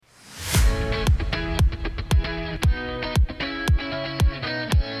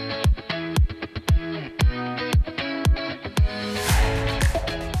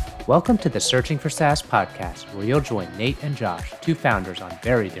Welcome to the Searching for SaaS podcast, where you'll join Nate and Josh, two founders on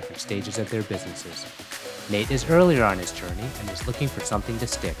very different stages of their businesses. Nate is earlier on his journey and is looking for something to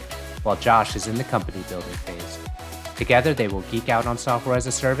stick, while Josh is in the company building phase. Together, they will geek out on software as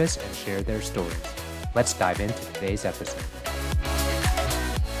a service and share their stories. Let's dive into today's episode.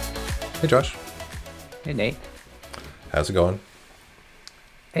 Hey, Josh. Hey, Nate. How's it going?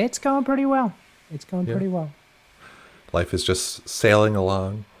 It's going pretty well. Pretty well. Life is just sailing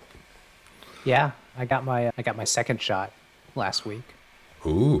along. Yeah, I got my second shot last week.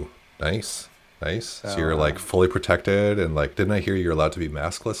 Ooh, nice. So you're like fully protected, and like, didn't I hear you're allowed to be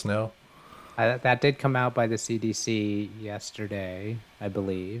maskless now? That did come out by the CDC yesterday, I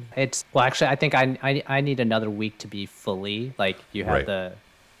believe. Actually, I think I need another week to be fully, like, you have Right. the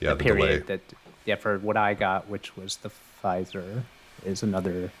The period delay. for what I got, which was the Pfizer, is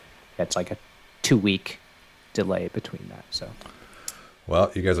another, it's like a 2-week delay between that. So,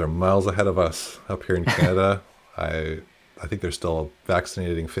 Well, you guys are miles ahead of us up here in Canada. I think they're still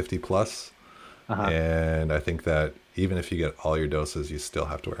vaccinating 50 plus. And I think that even if you get all your doses, you still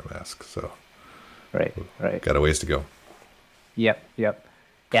have to wear a mask. So right. got a ways to go. Yep. Yeah,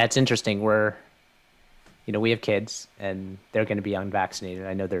 it's interesting. We have kids and they're going to be unvaccinated.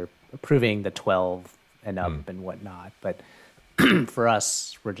 I know they're approving the 12 and up and whatnot, but for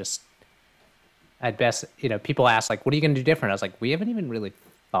us, we're just, at best, people ask, like, what are you going to do different? I was like, we haven't even really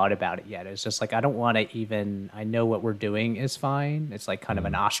thought about it yet. It's just like, I don't want to I know what we're doing is fine. It's like kind of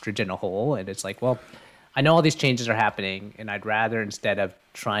an ostrich in a hole. And it's like, well, I know all these changes are happening, and I'd rather, instead of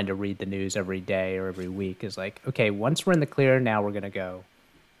trying to read the news every day or every week, is like, okay, once we're in the clear, now we're going to go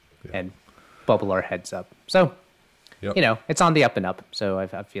and bubble our heads up. So, it's on the up and up. So I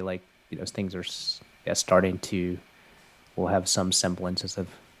feel like, things are starting to, we'll have some semblances of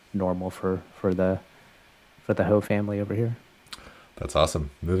normal for the Ho family over here. That's awesome.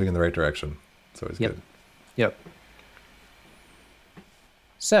 Moving in the right direction. It's always good. Yep.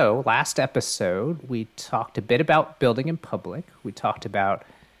 So last episode, we talked a bit about building in public. We talked about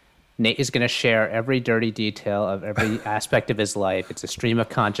Nate is going to share every dirty detail of every aspect of his life. It's a stream of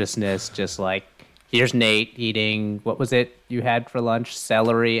consciousness, just like, here's Nate eating, what was it you had for lunch?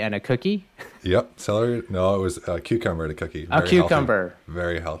 Celery and a cookie? Yep. Celery. No, it was a cucumber and a cookie. A cucumber. Healthy.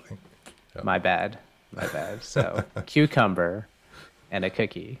 Very healthy. Yep. My bad. So cucumber and a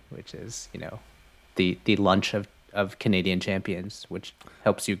cookie, which is, the lunch of Canadian champions, which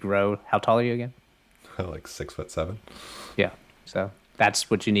helps you grow. How tall are you again? Like 6'7". Yeah. So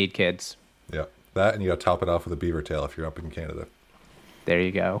that's what you need, kids. Yeah. That, and you got to top it off with a beaver tail if you're up in Canada. There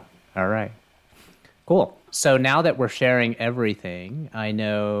you go. All right. Cool. So now that we're sharing everything, I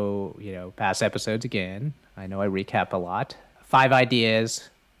know, past episodes again, I know I recap a lot. 5 ideas.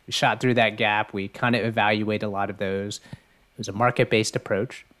 We shot through that gap. We kind of evaluate a lot of those. It was a market-based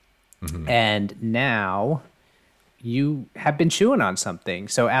approach. Mm-hmm. And now you have been chewing on something.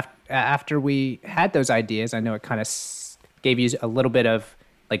 So after we had those ideas, I know it kind of gave you a little bit of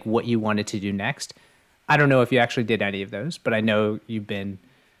like what you wanted to do next. I don't know if you actually did any of those, but I know you've been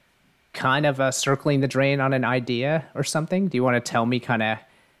kind of circling the drain on an idea or something. Do you want to tell me kind of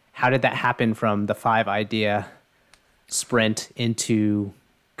how did that happen from the 5 idea sprint into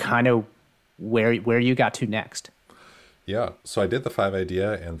kind of where you got to next? Yeah. So I did the 5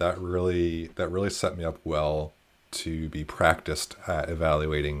 idea, and that really set me up well to be practiced at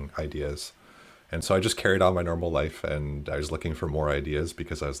evaluating ideas. And so I just carried on my normal life, and I was looking for more ideas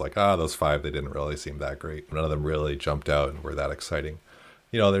because I was like, those 5, they didn't really seem that great. None of them really jumped out and were that exciting.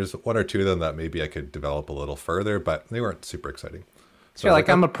 There's 1 or 2 of them that maybe I could develop a little further, but they weren't super exciting. So you're like,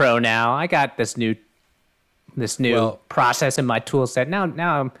 I'm a pro now. I got this new process in my tool set.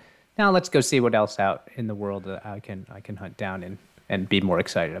 Now let's go see what else out in the world that I can hunt down and be more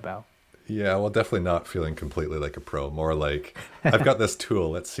excited about. Yeah, well, definitely not feeling completely like a pro. More like, I've got this tool.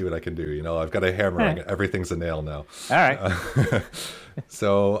 Let's see what I can do. I've got a hammer. Right. Everything's a nail now. All right.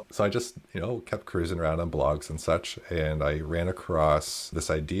 So I just, kept cruising around on blogs and such. And I ran across this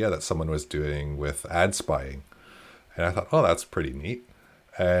idea that someone was doing with ad spying. And I thought, that's pretty neat.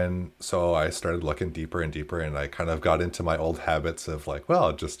 And so I started looking deeper and deeper, and I kind of got into my old habits of like, well,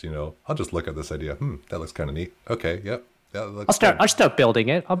 I'll just look at this idea. That looks kind of neat. Okay. Yep. Yeah, I'll start building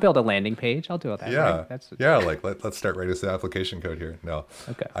it. I'll build a landing page. I'll do all that. Yeah. Right? Let's start writing some application code here. No,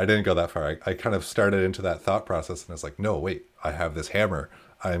 okay. I didn't go that far. I kind of started into that thought process, and I was like, no, wait, I have this hammer.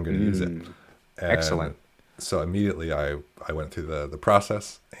 I am going to use it. And excellent. So immediately I went through the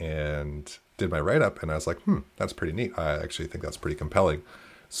process and did my write-up, and I was like, that's pretty neat. I actually think that's pretty compelling.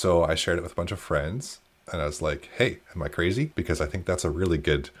 So I shared it with a bunch of friends, and I was like, hey, am I crazy? Because I think that's a really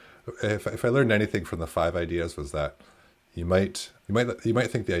good, if I learned anything from the 5 ideas, was that you might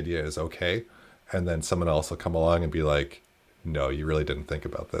think the idea is okay, and then someone else will come along and be like, no, you really didn't think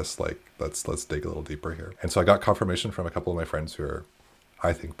about this. Like, let's dig a little deeper here. And so I got confirmation from a couple of my friends who are,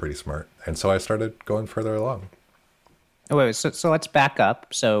 I think, pretty smart. And so I started going further along. Oh, wait, so let's back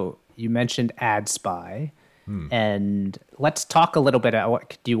up. So you mentioned AdSpy, and let's talk a little bit about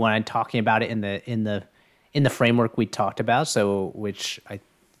what do you want to talking about it in the framework we talked about. So, which I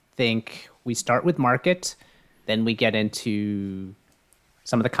think we start with market, then we get into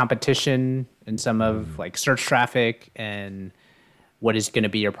some of the competition and some of like search traffic and what is going to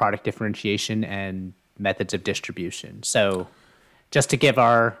be your product differentiation and methods of distribution. So just to give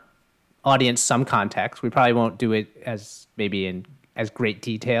our audience some context, we probably won't do it as maybe in as great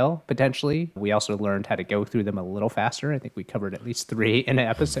detail potentially. We also learned how to go through them a little faster. I think we covered at least 3 in an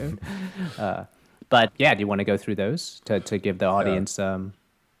episode. But yeah, do you want to go through those to give the audience some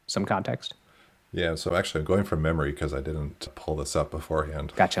context? Yeah, so actually I'm going from memory because I didn't pull this up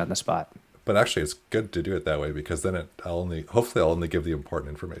beforehand. Gotcha on the spot. But actually it's good to do it that way because then hopefully I'll only give the important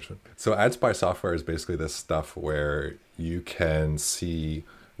information. So AdSpy software is basically this stuff where you can see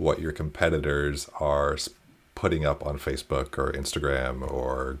what your competitors are putting up on Facebook or Instagram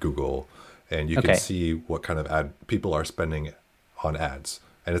or Google, and you can see what kind of ad people are spending on ads.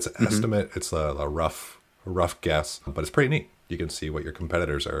 And it's an estimate, it's a rough guess, but it's pretty neat. You can see what your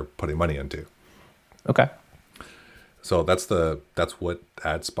competitors are putting money into. Okay. So that's what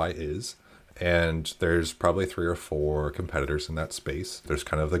AdSpy is. And there's probably 3 or 4 competitors in that space. There's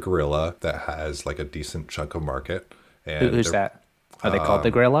kind of the gorilla that has like a decent chunk of market. And who's that? Are they called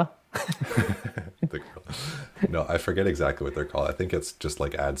the gorilla? The gorilla. No, I forget exactly what they're called. I think it's just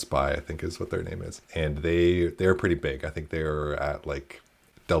like AdSpy, I think is what their name is. And they're pretty big. I think they're at like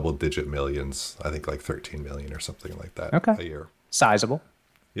double-digit millions. I think like 13 million or something like that a year. Sizable.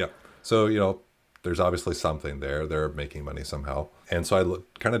 Yeah. So, there's obviously something there. They're making money somehow. And so I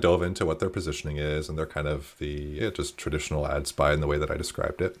kind of dove into what their positioning is, and they're kind of just traditional AdSpy in the way that I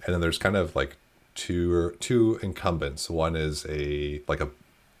described it. And then there's kind of like two incumbents. One is a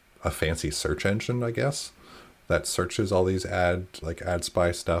fancy search engine, I guess, that searches all these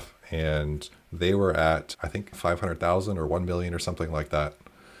AdSpy stuff. And they were at, I think, 500,000 or 1 million or something like that.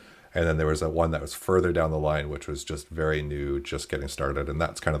 And then there was one that was further down the line, which was just very new, just getting started. And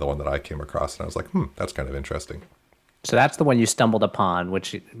that's kind of the one that I came across. And I was like, that's kind of interesting. So that's the one you stumbled upon,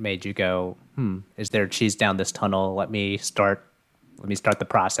 which made you go, is there cheese down this tunnel? Let me start the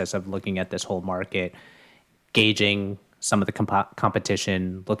process of looking at this whole market, gauging some of the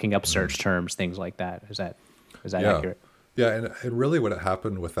competition, looking up search terms, things like that. Is that accurate? Yeah, and really what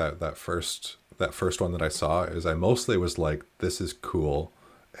happened with that first one that I saw is I mostly was like, this is cool.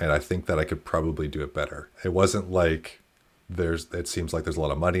 And I think that I could probably do it better. It wasn't like it seems like there's a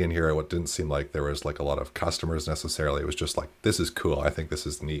lot of money in here. It didn't seem like there was like a lot of customers necessarily. It was just like, this is cool. I think this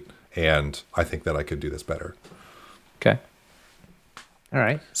is neat. And I think that I could do this better. Okay. All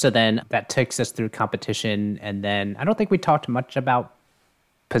right. So then that takes us through competition. And then I don't think we talked much about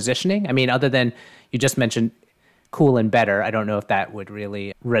positioning. I mean, other than you just mentioned cool and better, I don't know if that would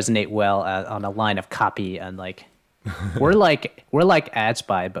really resonate well on a line of copy and like, we're like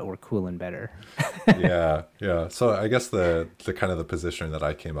AdSpy, but we're cool and better. Yeah. So I guess the kind of the positioning that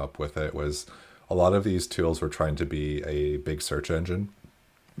I came up with it was a lot of these tools were trying to be a big search engine,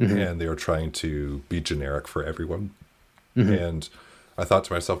 and they were trying to be generic for everyone. And I thought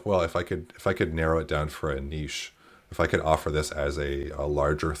to myself, well, if I could narrow it down for a niche, if I could offer this as a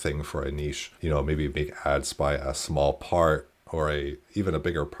larger thing for a niche, maybe make AdSpy a small part or even a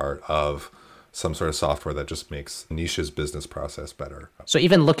bigger part of some sort of software that just makes niche's business process better. So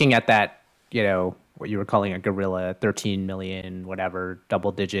even looking at that, what you were calling a gorilla, 13 million, whatever,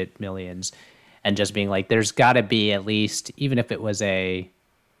 double digit millions, and just being like, there's got to be at least, even if it was 20%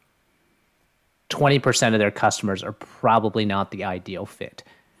 of their customers are probably not the ideal fit.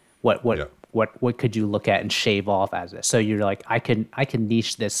 What could you look at and shave off as this? So you're like, I can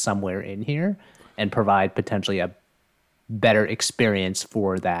niche this somewhere in here and provide potentially a better experience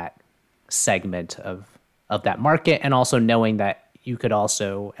for that segment of that market, and also knowing that you could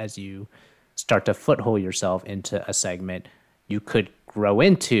also, as you start to foothold yourself into a segment, you could grow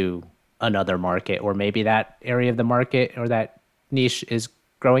into another market, or maybe that area of the market or that niche is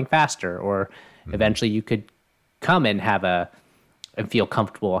growing faster, or eventually you could come and feel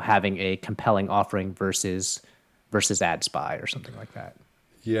comfortable having a compelling offering versus AdSpy or something like that.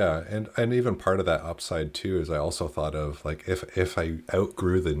 Yeah, and even part of that upside too is I also thought of like if I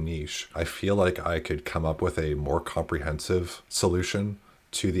outgrew the niche, I feel like I could come up with a more comprehensive solution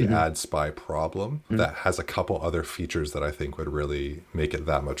to the AdSpy problem that has a couple other features that I think would really make it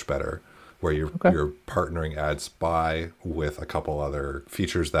that much better. where you're Okay. you're partnering Add Spy with a couple other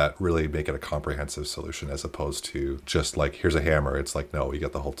features that really make it a comprehensive solution, as opposed to just like, here's a hammer. It's like, no, you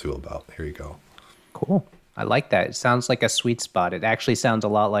get the whole tool belt. Here you go. Cool. I like that. It sounds like a sweet spot. It actually sounds a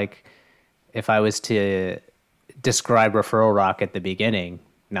lot like if I was to describe Referral Rock at the beginning,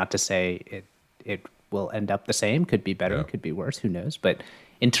 not to say it will end up the same, could be better, Yeah. could be worse, who knows. But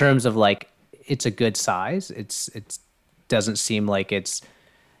in terms of like it's a good size, it's doesn't seem like it's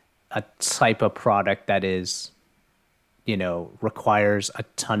a type of product that is, requires a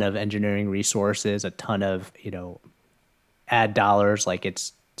ton of engineering resources, a ton of, ad dollars. Like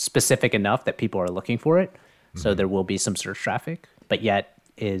it's specific enough that people are looking for it. So there will be some search traffic, but yet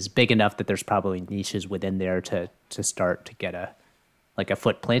is big enough that there's probably niches within there to start to get a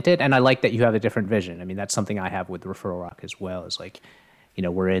foot planted. And I like that you have a different vision. I mean, that's something I have with Referral Rock as well, is like,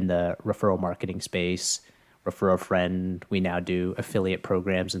 we're in the referral marketing space, refer a friend. We now do affiliate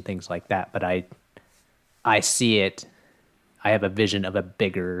programs and things like that. But I see it, I have a vision of a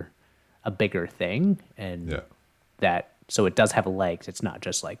bigger thing. And Yeah. that, so it does have legs. It's not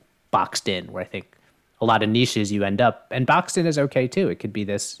just like boxed in, where I think a lot of niches you end up, and boxed in is okay too. It could be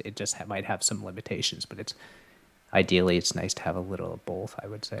this, it just might have some limitations, but ideally it's nice to have a little of both, I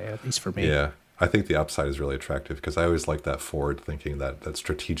would say, at least for me. Yeah. I think the upside is really attractive because I always like that forward thinking, that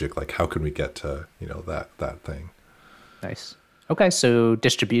strategic, like how can we get to, that thing. Nice. Okay. So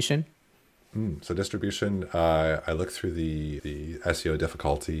distribution. So distribution, I looked through the SEO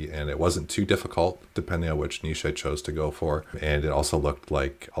difficulty, and it wasn't too difficult depending on which niche I chose to go for. And it also looked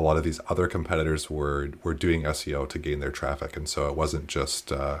like a lot of these other competitors were doing SEO to gain their traffic, and so it wasn't just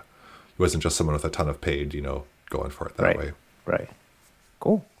someone with a ton of paid, going for it that Right. way. Right.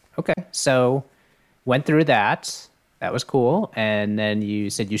 Cool. Okay. So went through that. That was cool. And then you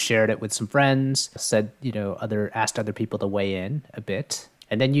said you shared it with some friends, said, asked other people to weigh in a bit.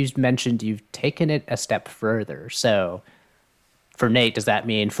 And then you mentioned you've taken it a step further. So for Nate, does that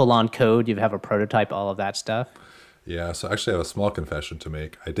mean full on code? You have a prototype, all of that stuff? Yeah, so actually I have a small confession to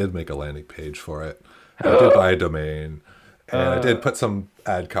make. I did make a landing page for it. I did buy a domain, and I did put some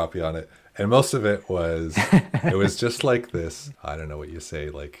ad copy on it. And most of it was just like this. I don't know what you say.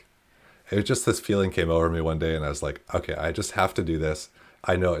 Like, it was just this feeling came over me one day, and I was like, okay, I just have to do this.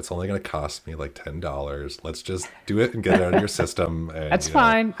 I know it's only going to cost me like $10. Let's just do it and get it out of your system. And, That's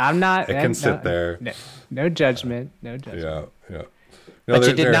fine. I'm not. It can sit there. No judgment. No judgment. Yeah, yeah. But No, you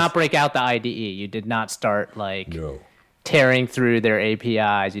did there's- not break out the IDE. You did not start like No. tearing through their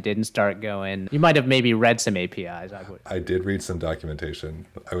APIs. You didn't start going. You might have maybe read some APIs. I would. I did read some documentation.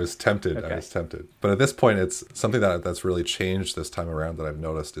 I was tempted. Okay. I was tempted. But at this point, it's something that's really changed this time around that I've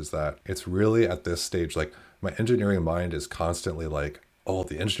noticed, is that it's really at this stage, like my engineering mind is constantly like, oh,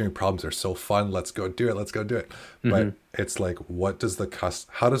 the engineering problems are so fun. Let's go do it. Let's go do it. But it's like,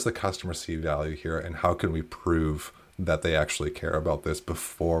 how does the customer see value here, and how can we prove that they actually care about this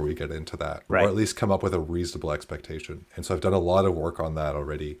before we get into that, Right. or at least come up with a reasonable expectation. And so I've done a lot of work on that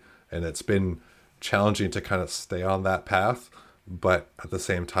already, and it's been challenging to kind of stay on that path, but at the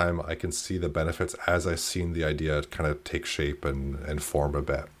same time I can see the benefits as I've seen the idea kind of take shape and form a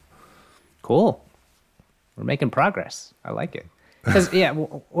bit. Cool. We're making progress. I like it. Because yeah,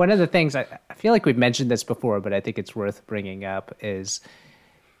 one of the things I feel like we've mentioned this before, but I think it's worth bringing up is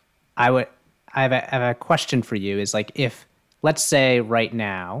I have a question for you. Is like, if let's say right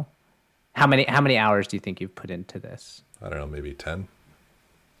now, how many hours do you think you've put into this? I don't know, maybe 10.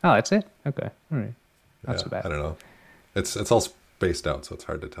 Oh, that's it. Okay, all right, not Yeah, so bad. I don't know. It's all spaced out, so it's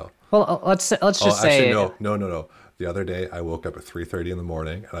hard to tell. Well, let's just say Actually, no. The other day I woke up at 3:30 in the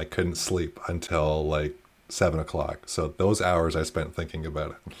morning, and I couldn't sleep until like 7 o'clock. So those hours I spent thinking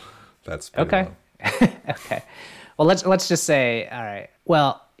about it. That's pretty Okay. long. Okay. Well, let's just say, all right.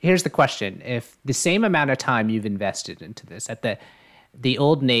 Well, here's the question: if the same amount of time you've invested into this, at the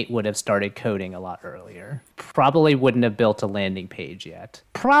old Nate would have started coding a lot earlier. Probably wouldn't have built a landing page yet.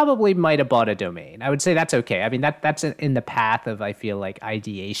 Probably might have bought a domain. I would say that's okay. I mean, that's in the path of, I feel like,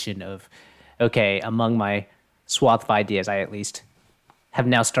 ideation of, okay, among my swath of ideas, I at least have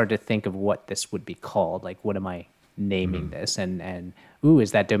now started to think of what this would be called. Like, what am I naming this? And ooh,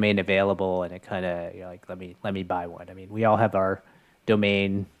 is that domain available? And it kind of, you're like, let me buy one. I mean, we all have our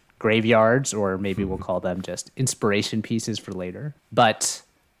domain graveyards, or maybe we'll call them just inspiration pieces for later. But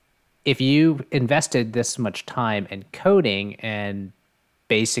if you invested this much time in coding and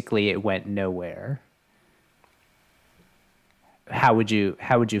basically it went nowhere, how would you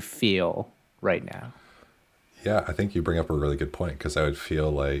feel right now? Yeah, I think you bring up a really good point, because I would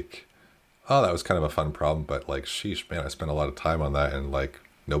feel like, oh, that was kind of a fun problem, but like, sheesh, man, I spent a lot of time on that, and like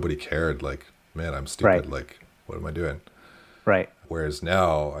nobody cared. Like, man, I'm stupid. Right. Like, what am I doing? Right. Whereas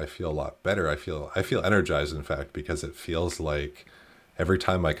now I feel a lot better. I feel energized, in fact, because it feels like every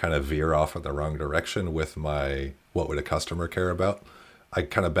time I kind of veer off in the wrong direction with my what would a customer care about, I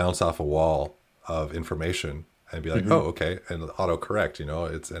kind of bounce off a wall of information and be like, oh, okay, and autocorrect,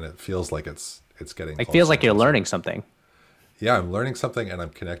 and it feels like it's getting It feels closer like you're and closer. learning something. Yeah, I'm learning something and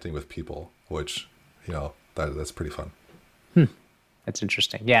I'm connecting with people, which, that's pretty fun. That's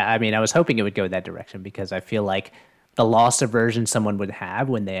interesting. Yeah, I mean, I was hoping it would go that direction because I feel like the loss aversion someone would have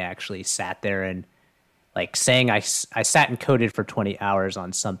when they actually sat there and like saying I sat and coded for 20 hours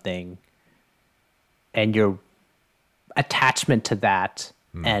on something, and your attachment to that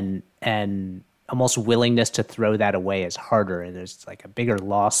and almost willingness to throw that away is harder, and there's like a bigger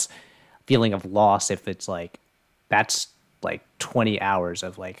feeling of loss if it's like that's like 20 hours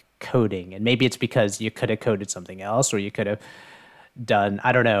of like coding, and maybe it's because you could have coded something else or you could have done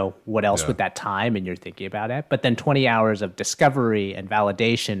I don't know what else with that time and you're thinking about it, but then 20 hours of discovery and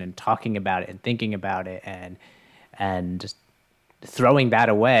validation and talking about it and thinking about it and throwing that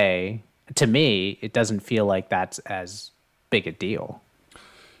away, to me it doesn't feel like that's as big a deal.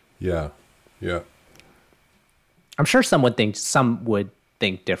 Yeah. I'm sure some would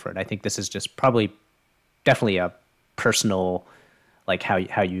think different. I think this is just definitely a personal, like how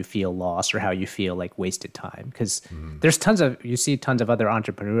you feel lost or how you feel like wasted time. Because there's you see tons of other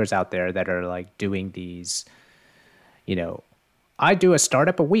entrepreneurs out there that are like doing these, I do a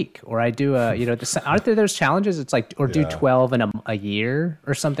startup a week, or I do aren't there those challenges? It's like, or do 12 in a year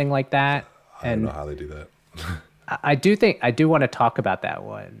or something like that. I don't know how they do that. I do want to talk about that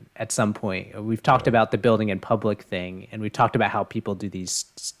one at some point. We've talked about the building in public thing, and we've talked about how people do these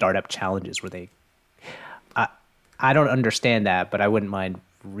startup challenges where I don't understand that, but I wouldn't mind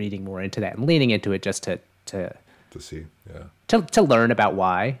reading more into that and leaning into it just to see, to learn about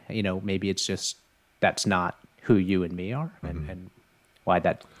why. Maybe it's just that's not who you and me are, and why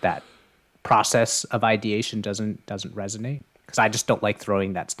that process of ideation doesn't resonate. Because I just don't like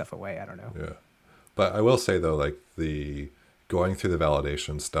throwing that stuff away. I don't know. Yeah. But I will say though, like the going through the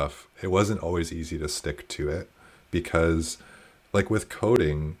validation stuff, it wasn't always easy to stick to it because like with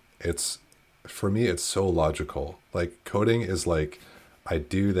coding, for me, it's so logical. Like coding is like, I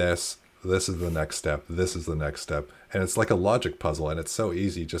do this is the next step, this is the next step. And it's like a logic puzzle, and it's so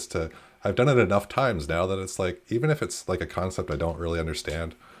easy I've done it enough times now that it's like, even if it's like a concept I don't really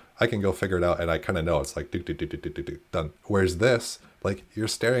understand, I can go figure it out and I kind of know it's like, do, done. Whereas this, like you're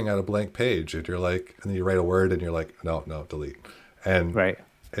staring at a blank page and you're like, and then you write a word and you're like, no, delete. And right.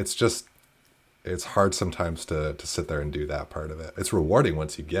 It's hard sometimes to sit there and do that part of it. It's rewarding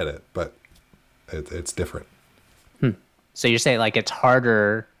once you get it, but it's different. So you're saying like it's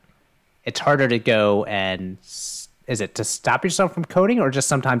harder to go and is it to stop yourself from coding, or just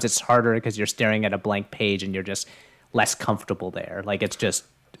sometimes it's harder because you're staring at a blank page and you're just less comfortable there? Like it's just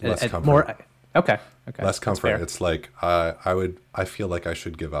less comfort. More. Okay. Less comfort. It's like I feel like I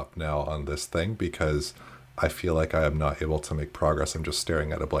should give up now on this thing because I feel like I am not able to make progress. I'm just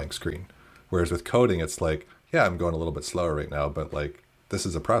staring at a blank screen. Whereas with coding, it's like, yeah, I'm going a little bit slower right now, but like this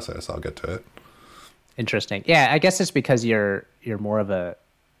is a process. I'll get to it. Interesting. Yeah, I guess it's because you're more of a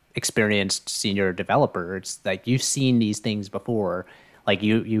experienced senior developer. It's like you've seen these things before. Like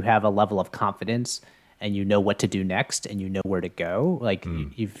you have a level of confidence and you know what to do next and you know where to go. Like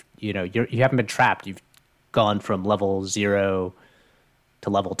you haven't been trapped. You've gone from level 0 to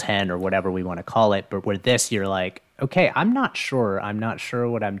level 10 or whatever we want to call it. But with this, you're like, okay, I'm not sure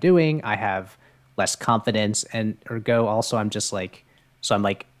what I'm doing. I have less confidence also I'm just like, so I'm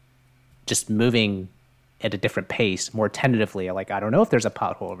like just moving at a different pace, more tentatively. Like, I don't know if there's a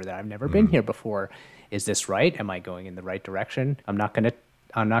pothole over there. I've never been here before. Is this right? Am I going in the right direction? I'm not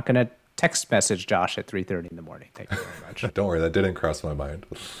gonna text message Josh at 3:30 in the morning. Thank you very much. Don't worry, that didn't cross my mind.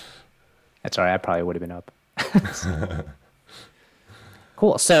 That's all right. I probably would have been up.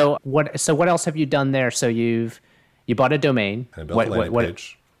 Cool. So what else have you done there? So you bought a domain. I built a landing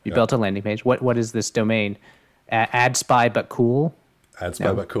page. You built a landing page. What is this domain? AdSpy but cool.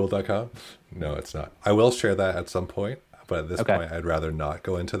 AdSpy.cool.com? No, it's not. I will share that at some point, but at this point, I'd rather not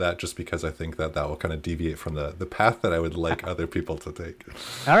go into that just because I think that will kind of deviate from the path that I would like other people to take.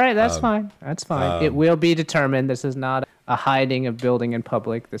 All right, that's fine. That's fine. It will be determined. This is not a hiding of building in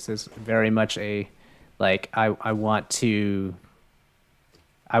public. This is very much a, like, I want to,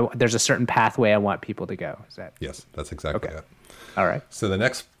 there's a certain pathway I want people to go. Is that? Yes, that's exactly it. All right. So the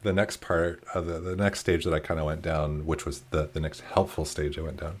next part of the next stage that I kind of went down, which was the next helpful stage I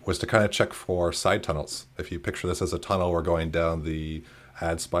went down, was to kind of check for side tunnels. If you picture this as a tunnel, we're going down the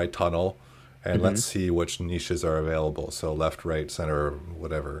AdSpy tunnel, and let's see which niches are available. So left, right, center,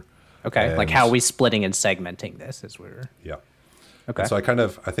 whatever. Okay. Like how are we splitting and segmenting this as we're... Yeah. Okay. And so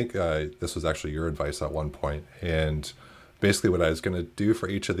I think this was actually your advice at one point. And basically what I was going to do for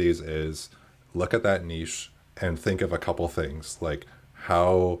each of these is look at that niche and think of a couple things, like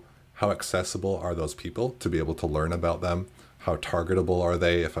how accessible are those people to be able to learn about them? How targetable are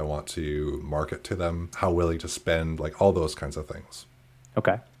they if I want to market to them? How willing to spend, like all those kinds of things.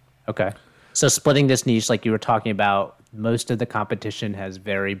 Okay. Okay. So splitting this niche, like you were talking about, most of the competition has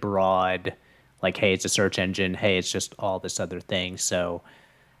very broad, like, hey, it's a search engine. Hey, it's just all this other thing. So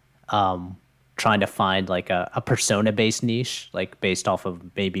trying to find like a persona-based niche, like based off of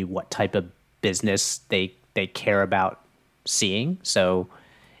maybe what type of business they care about seeing. So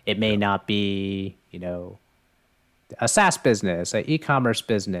it may not be, a SaaS business, a e-commerce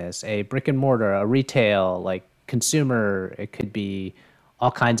business, a brick and mortar, a retail, like consumer. It could be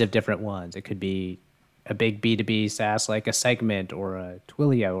all kinds of different ones. It could be a big B2B SaaS like a Segment or a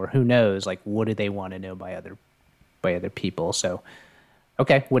Twilio, or who knows, like what do they want to know by other people. So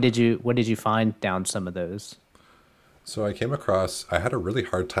okay, what did you find down some of those? So I had a really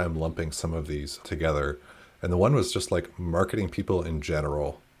hard time lumping some of these together. And the one was just like marketing people in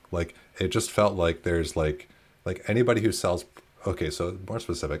general. Like it just felt like there's like anybody who sells, okay, so more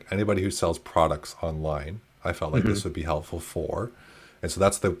specific, anybody who sells products online, I felt like this would be helpful for. And so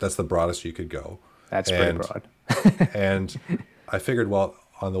that's the broadest you could go. That's pretty broad. And I figured, well,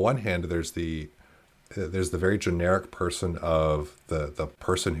 on the one hand, there's the very generic person of the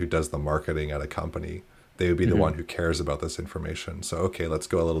person who does the marketing at a company. They would be the one who cares about this information. So, okay, let's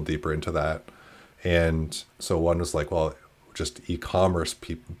go a little deeper into that. And so one was like, well, just e-commerce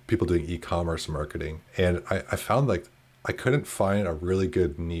people doing e-commerce marketing. And I found like I couldn't find a really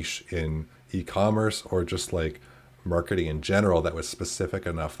good niche in e-commerce or just like marketing in general that was specific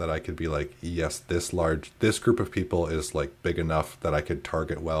enough that I could be like, yes, this group of people is like big enough that I could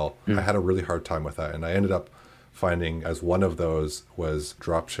target well. I had a really hard time with that. And I ended up finding as one of those was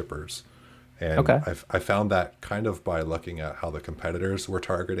drop shippers. And okay. I found that kind of by looking at how the competitors were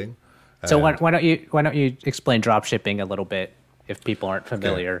targeting. So why don't you explain drop shipping a little bit if people aren't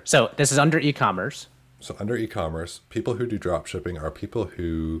familiar? Okay. So this is under e-commerce. So under e-commerce, people who do drop shipping are people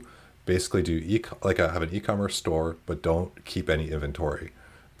who basically do have an e-commerce store but don't keep any inventory.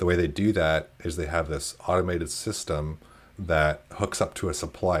 The way they do that is they have this automated system that hooks up to a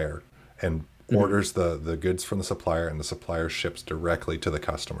supplier and orders the goods from the supplier, and the supplier ships directly to the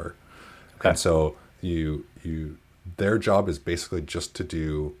customer. Okay. And so their job is basically just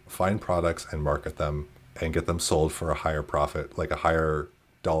to find products and market them and get them sold for a higher profit, like a higher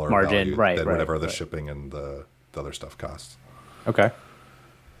dollar margin, value than whatever the shipping and the other stuff costs. Okay.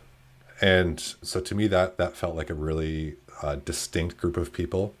 And so to me, that felt like a really distinct group of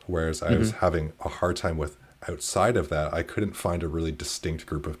people, whereas I was having a hard time with outside of that. I couldn't find a really distinct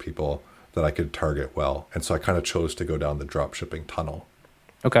group of people that I could target well. And so I kind of chose to go down the drop shipping tunnel.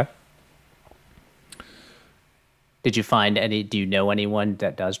 Okay. Do you know anyone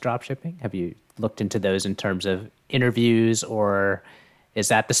that does drop shipping? Have you looked into those in terms of interviews, or is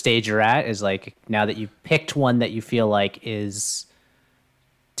that the stage you're at? Is like now that you've picked one that you feel like is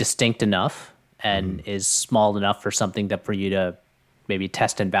distinct enough and is small enough for something that for you to maybe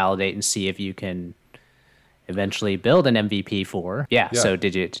test and validate and see if you can eventually build an MVP for? Yeah. So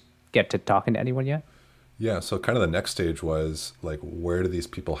did you get to talking to anyone yet? Yeah, so kind of the next stage was like, where do these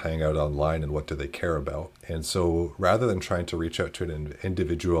people hang out online and what do they care about? And so rather than trying to reach out to an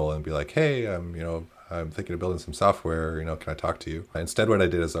individual and be like, hey, I'm thinking of building some software, can I talk to you? Instead, what I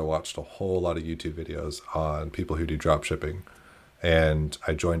did is I watched a whole lot of YouTube videos on people who do drop shipping. And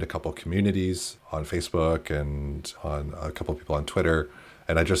I joined a couple communities on Facebook and on a couple of people on Twitter.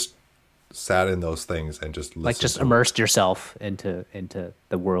 And I just sat in those things and just listened. Like just immersed yourself into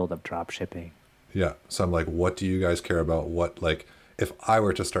the world of drop shipping. Yeah. So I'm like, what do you guys care about? If I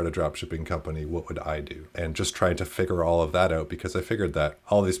were to start a drop shipping company, what would I do? And just trying to figure all of that out, because I figured that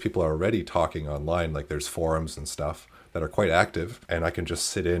all these people are already talking online, like there's forums and stuff that are quite active, and I can just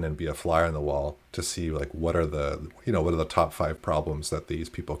sit in and be a fly on the wall to see like what are the top 5 problems that these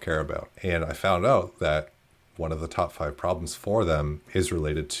people care about. And I found out that one of the top 5 problems for them is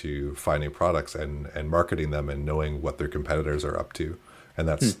related to finding products and marketing them and knowing what their competitors are up to. And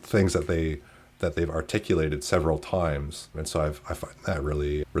that's things that they've articulated several times. And so I find that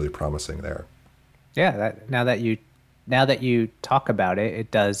really, really promising there. Yeah. Now that you talk about it, it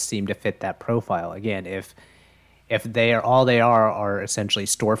does seem to fit that profile. Again, if they are essentially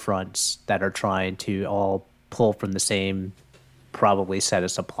storefronts that are trying to all pull from the same probably set of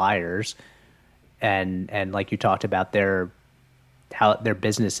suppliers, and like you talked about, how their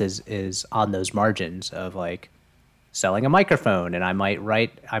business is on those margins of like selling a microphone, and I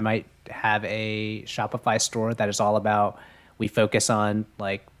might have a Shopify store that is all about We focus on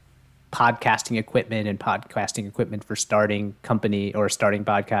like podcasting equipment and podcasting equipment for starting company or starting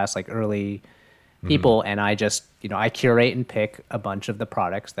podcasts, like early people. And I just, I curate and pick a bunch of the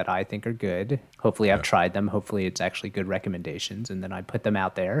products that I think are good. Hopefully I've tried them. Hopefully it's actually good recommendations. And then I put them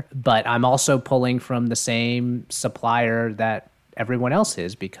out there. But I'm also pulling from the same supplier that everyone else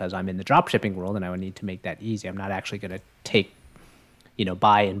is, because I'm in the drop shipping world and I would need to make that easy. I'm not actually going to take,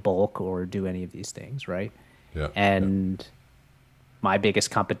 buy in bulk or do any of these things. Right. Yeah. And my biggest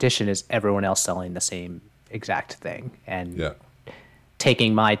competition is everyone else selling the same exact thing. And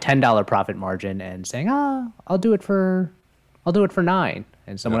taking my $10 profit margin and saying, I'll do it for $9,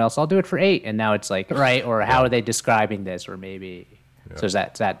 and someone else, I'll do it for $8. And now it's like, right. Or how are they describing this? Or maybe, so does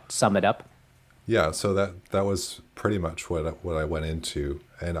that sum it up? Yeah. So that was pretty much what I went into.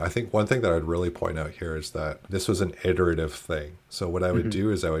 And I think one thing that I'd really point out here is that this was an iterative thing. So what I would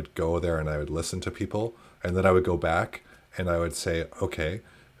do is I would go there and I would listen to people, and then I would go back and I would say, okay,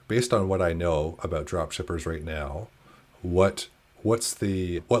 based on what I know about drop shippers right now, what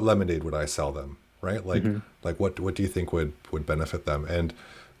lemonade would I sell them, right? Like what do you think would benefit them? And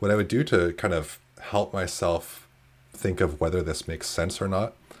what I would do to kind of help myself think of whether this makes sense or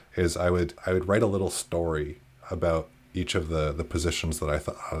not is I would write a little story about each of the positions that I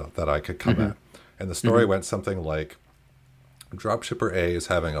thought that I could come at. And the story went something like, dropshipper A is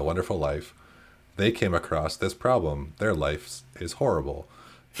having a wonderful life. They came across this problem. Their life is horrible.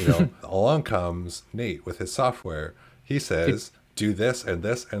 Along comes Nate with his software. He says, do this and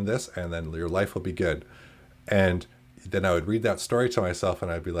this and this, and then your life will be good. And then I would read that story to myself and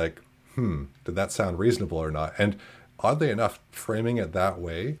I'd be like, did that sound reasonable or not? And oddly enough, framing it that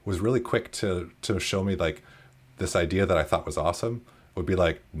way was really quick to show me like this idea that I thought was awesome would be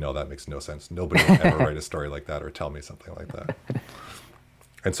like, no, that makes no sense. Nobody would ever write a story like that or tell me something like that.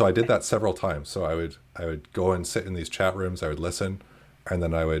 And so I did that several times. So I would go and sit in these chat rooms, I would listen, and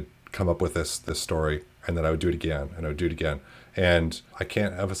then I would come up with this story, and then I would do it again, and I would do it again. And I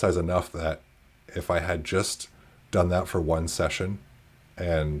can't emphasize enough that if I had just done that for one session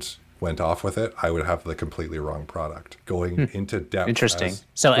and went off with it, I would have the completely wrong product. Going into depth. Interesting.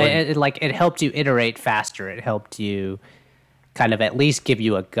 So it helped you iterate faster. It helped you kind of at least give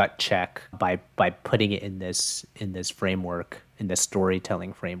you a gut check by putting it in this framework, in this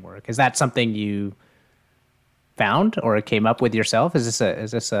storytelling framework. Is that something you found or came up with yourself? Is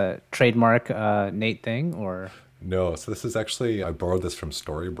this a trademark Nate thing, or? No, so this is actually, I borrowed this from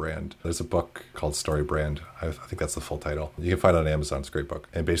StoryBrand. There's a book called StoryBrand. I think that's the full title. You can find it on Amazon. It's a great book.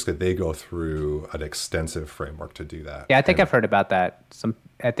 And basically they go through an extensive framework to do that. Yeah, I think I've heard about that.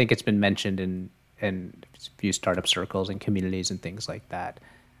 I think it's been mentioned in a few startup circles and communities and things like that.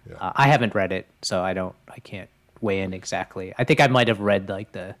 Yeah. I haven't read it, so I can't weigh in exactly. I think I might have read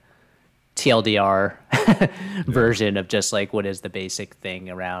like the TLDR version of just like what is the basic thing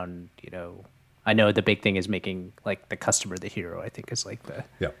around, I know the big thing is making like the customer the hero, I think is like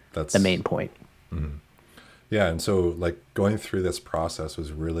that's the main point. Mm-hmm. Yeah. And so like going through this process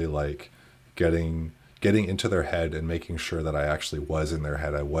was really like getting into their head and making sure that I actually was in their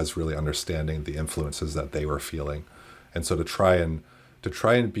head. I was really understanding the influences that they were feeling. And so to try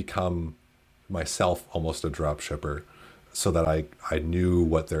and become myself almost a drop shipper, so that I knew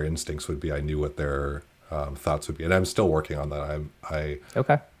what their instincts would be. I knew what their thoughts would be. And I'm still working on that.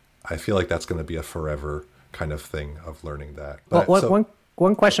 I feel like that's going to be a forever kind of thing of learning that. But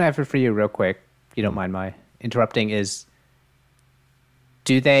one question I have for you real quick, if you don't mind my interrupting, is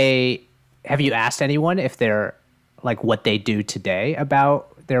have you asked anyone if they're like what they do today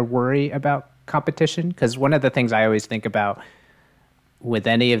about their worry about competition? Because one of the things I always think about with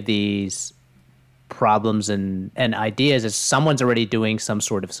any of these problems and ideas is someone's already doing some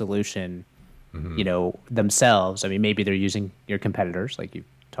sort of solution, themselves. I mean, maybe they're using your competitors like you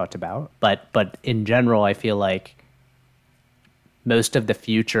talked about, but in general, I feel like most of the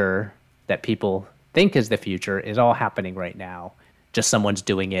future that people think is the future is all happening right now. Just someone's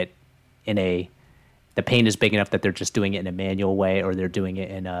doing it the pain is big enough that they're just doing it in a manual way, or they're doing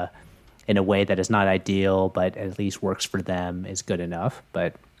it in a way that is not ideal, but at least works for them, is good enough.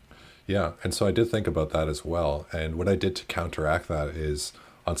 But yeah, and so I did think about that as well. And what I did to counteract that is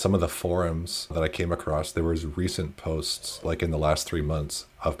on some of the forums that I came across, there was recent posts like in the last 3 months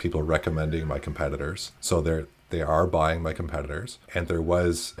of people recommending my competitors. So they are buying my competitors. And there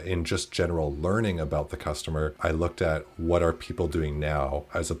was, in just general learning about the customer, I looked at what are people doing now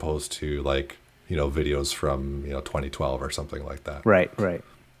as opposed to like, videos from, 2012 or something like that. Right.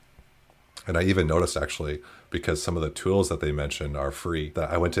 And I even noticed actually, because some of the tools that they mentioned are free,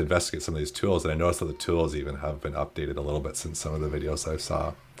 that I went to investigate some of these tools, and I noticed that the tools even have been updated a little bit since some of the videos I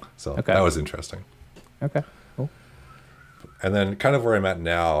saw. So That was interesting. Okay, cool. And then kind of where I'm at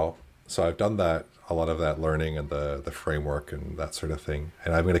now, so I've done that, a lot of that learning and the framework and that sort of thing.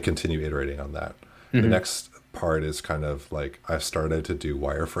 And I'm going to continue iterating on that. The next part is kind of like I've started to do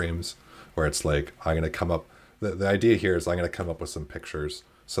wireframes where it's like I'm going to come up, the idea here is I'm going to come up with some pictures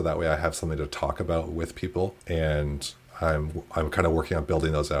so that way I have something to talk about with people. And I'm kind of working on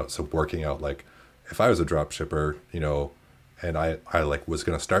building those out. So working out like if I was a drop shipper, you know, and I like was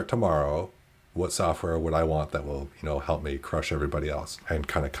going to start tomorrow, what software would I want that will, you know, help me crush everybody else, and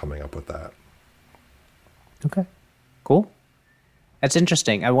kind of coming up with that. Okay, cool. That's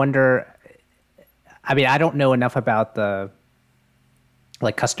interesting. I wonder, I mean, I don't know enough about the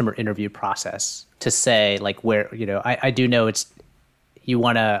like customer interview process to say like where, you know, I do know it's, you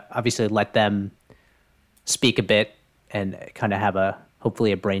want to obviously let them speak a bit and kind of have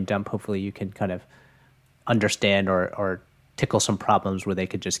hopefully a brain dump. Hopefully you can kind of understand or tickle some problems where they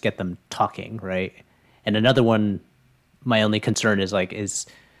could just get them talking, right? And another one, my only concern is like,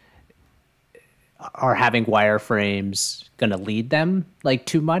 are having wireframes going to lead them like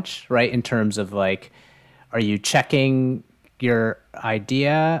too much, right? In terms of like, are you checking your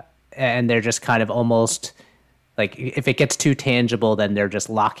idea and they're just kind of almost like, if it gets too tangible, then they're just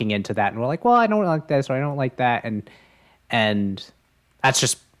locking into that. And we're like, well, I don't like this or I don't like that. And that's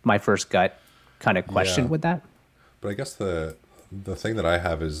just my first gut kind of question with that. But I guess the thing that I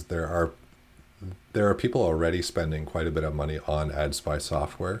have is there are people already spending quite a bit of money on AdSpy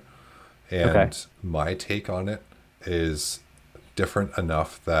software. And my take on it is different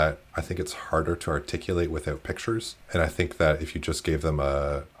enough that I think it's harder to articulate without pictures. And I think that if you just gave them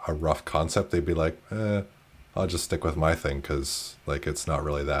a rough concept, they'd be like, I'll just stick with my thing because like it's not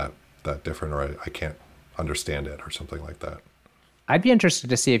really that different, or I can't understand it or something like that. I'd be interested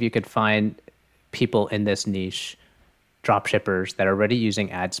to see if you could find people in this niche, drop shippers that are already using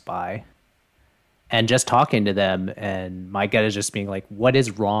AdSpy, and just talking to them. And my gut is just being like, what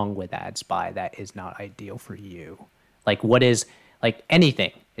is wrong with AdSpy that is not ideal for you? Like, what is, like,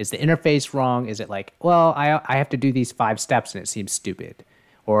 anything? Is the interface wrong? Is it like, well, I have to do these 5 steps and it seems stupid,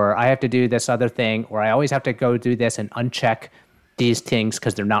 or I have to do this other thing, or I always have to go do this and uncheck these things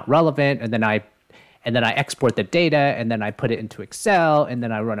because they're not relevant, and then I export the data, and then I put it into Excel, and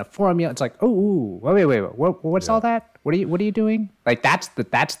then I run a formula. It's like, oh, wait, what's all that? What are you doing? Like that's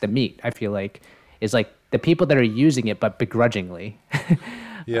the meat. I feel like is like the people that are using it, but begrudgingly.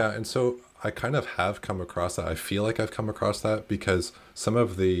 Yeah, and so I kind of have come across that. I feel like I've come across that because some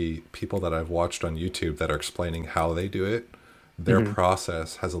of the people that I've watched on YouTube that are explaining how they do it, their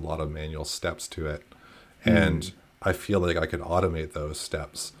process has a lot of manual steps to it, and I feel like I could automate those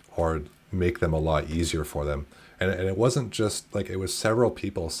steps or make them a lot easier for them. And it wasn't just like, it was several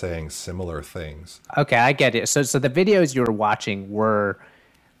people saying similar things. Okay, I get it. So the videos you were watching were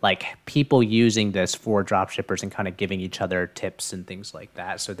like people using this for dropshippers and kind of giving each other tips and things like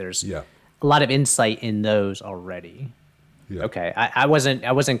that. So there's a lot of insight in those already. Yeah. Okay, I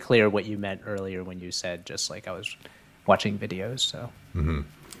wasn't clear what you meant earlier when you said just like I was watching videos. So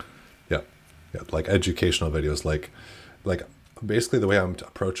yeah, like educational videos, like basically the way I'm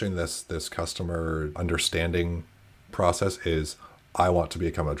approaching this customer understanding process is I want to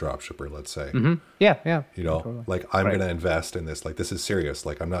become a dropshipper, let's say. Yeah. You know, totally. Like I'm going to invest in this. Like this is serious.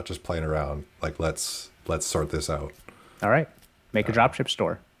 Like I'm not just playing around. Like let's sort this out. All right. Make a dropship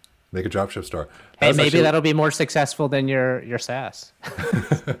store. Make a dropship store. Hey, maybe that'll be more successful than your SaaS.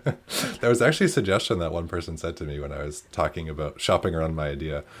 There was actually a suggestion that one person said to me when I was talking about shopping around my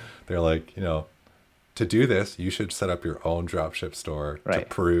idea. They're like, you know, to do this, you should set up your own dropship store to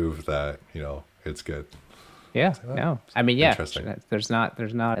prove that, you know, it's good. Yeah, no. I mean, yeah, that's not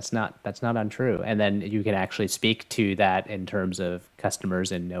untrue. And then you can actually speak to that in terms of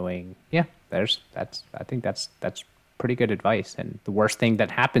customers and knowing, I think that's pretty good advice. And the worst thing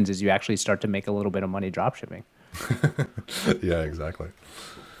that happens is you actually start to make a little bit of money dropshipping. Yeah, exactly.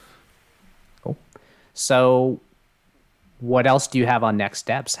 Cool. So what else do you have on next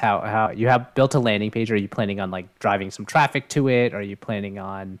steps? How you have built a landing page? Are you planning on like driving some traffic to it? Are you planning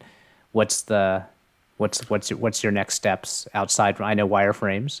on what's your next steps outside from, I know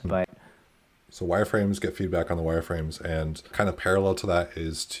wireframes, but so wireframes, get feedback on the wireframes, and kind of parallel to that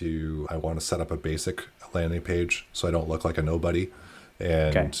is I want to set up a basic landing page so I don't look like a nobody.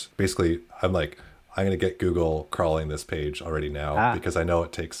 And basically I'm going to get Google crawling this page already now because I know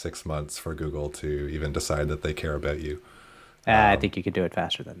it takes 6 months for Google to even decide that they care about you. I think you could do it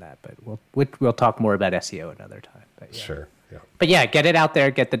faster than that, but we'll talk more about SEO another time. But Sure. Yeah. But yeah, get it out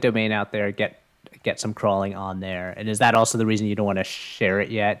there, get the domain out there, get some crawling on there. And is that also the reason you don't want to share it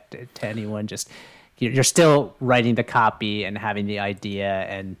yet to anyone? Just you're still writing the copy and having the idea,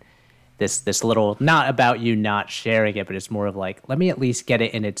 and this little, not about you not sharing it, but it's more of like, let me at least get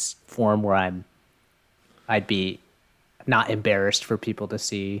it in its form where I'd be not embarrassed for people to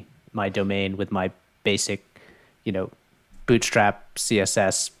see my domain with my basic, Bootstrap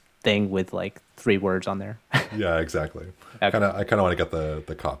CSS thing with like 3 words on there. Yeah, exactly. Okay. I kind of want to get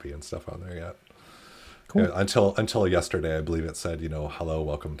the copy and stuff on there yet. Cool. Yeah, until yesterday, I believe it said, hello,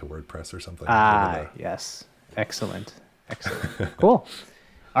 welcome to WordPress or something. Yes. Excellent. Cool.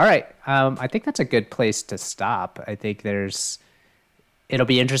 All right. I think that's a good place to stop. I think it'll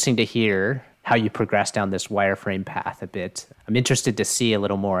be interesting to hear how you progress down this wireframe path a bit. I'm interested to see a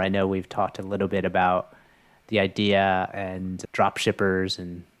little more. I know we've talked a little bit about the idea and drop shippers,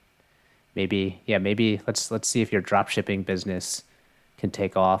 and maybe let's see if your drop shipping business can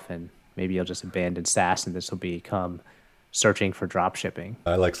take off, and maybe you'll just abandon SaaS and this will become searching for drop shipping.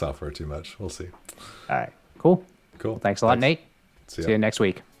 I like software too much. We'll see. All right. Cool. Cool. Well, thanks a lot, Nate. See you next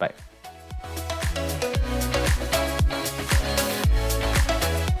week. Bye.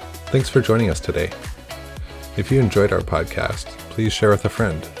 Thanks for joining us today. If you enjoyed our podcast, please share with a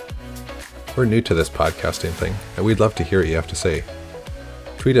friend. We're new to this podcasting thing, and we'd love to hear what you have to say.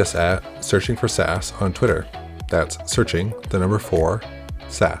 Tweet us at Searching for SaaS on Twitter. That's searching, 4,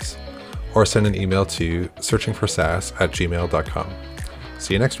 SaaS. Or send an email to searchingforsaas@gmail.com.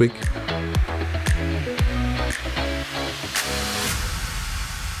 See you next week.